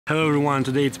Hello everyone,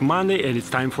 today it's Monday and it's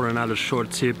time for another short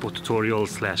tip or tutorial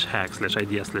slash hack slash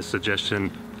idea slash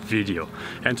suggestion video.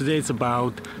 And today it's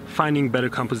about finding better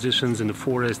compositions in the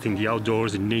forest, in the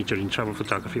outdoors, in nature, in travel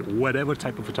photography, whatever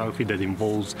type of photography that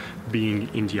involves being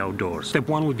in the outdoors. Step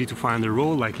one would be to find a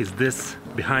roll like is this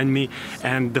behind me,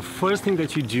 and the first thing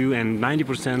that you do, and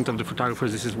 90% of the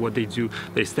photographers this is what they do,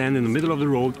 they stand in the middle of the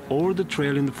road or the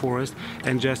trail in the forest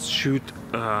and just shoot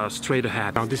straight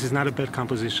ahead. Now this is not a bad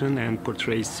composition and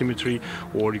portrays symmetry,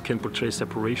 or you can portray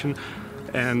separation,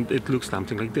 and it looks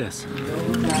something like this.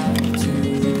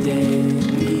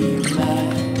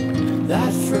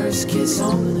 That first kiss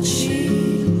on the cheek,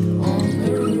 on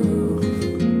the roof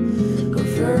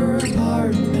of her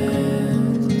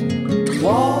apartment,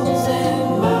 walls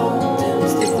and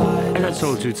mountains divide. Like I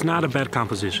told you, it's not a bad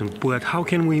composition, but how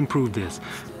can we improve this?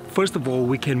 First of all,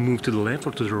 we can move to the left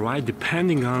or to the right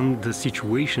depending on the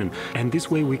situation, and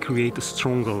this way we create a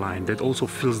stronger line that also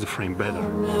fills the frame better.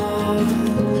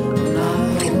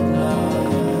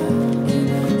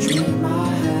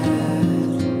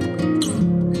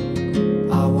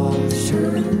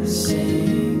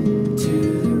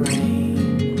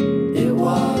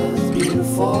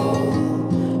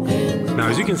 Now,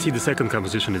 as you can see, the second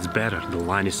composition is better. The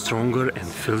line is stronger and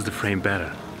fills the frame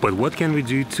better. But what can we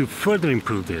do to further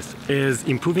improve this? Is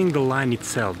improving the line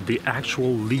itself, the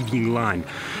actual leading line.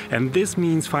 And this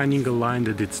means finding a line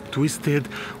that it's twisted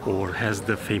or has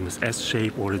the famous S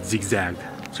shape or it's zigzagged.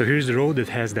 So here's the road that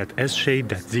has that S shape,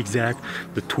 that zigzag,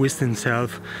 the twist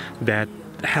itself that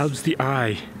helps the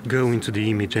eye go into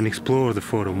the image and explore the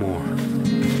photo more.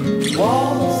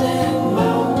 Walls and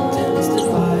mountains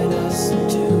divide us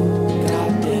two.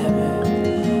 God damn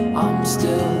it, I'm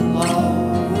still in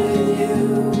love with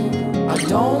you. I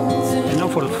don't think. And now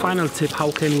for the final tip,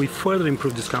 how can we further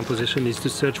improve this composition, is to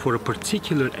search for a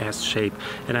particular S shape.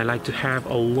 And I like to have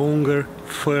a longer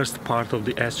first part of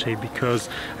the S shape because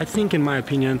I think, in my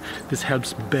opinion, this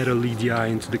helps better lead the eye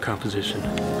into the composition.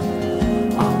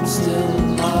 I'm still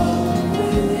in love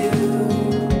with you.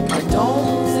 I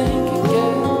don't think it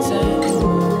gets any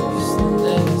worse than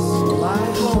this. Well, I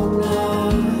hope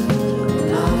not,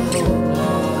 and I hope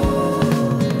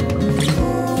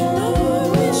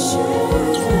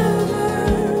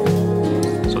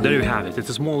not. So there you have it. It's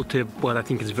a small tip, but I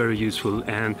think it's very useful,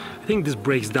 and I think this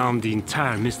breaks down the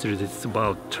entire mystery that's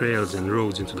about trails and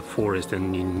roads into the forest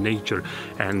and in nature,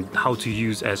 and how to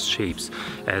use S shapes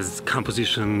as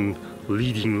composition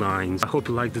leading lines. I hope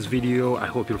you like this video. I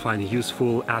hope you'll find it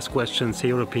useful. Ask questions, say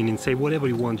your opinion, say whatever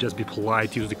you want. Just be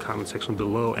polite, use the comment section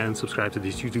below, and subscribe to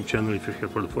this YouTube channel if you're here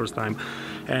for the first time.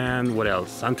 And what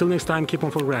else? Until next time, keep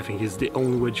on photographing. It's the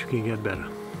only way you can get better.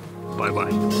 Bye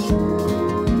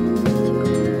bye.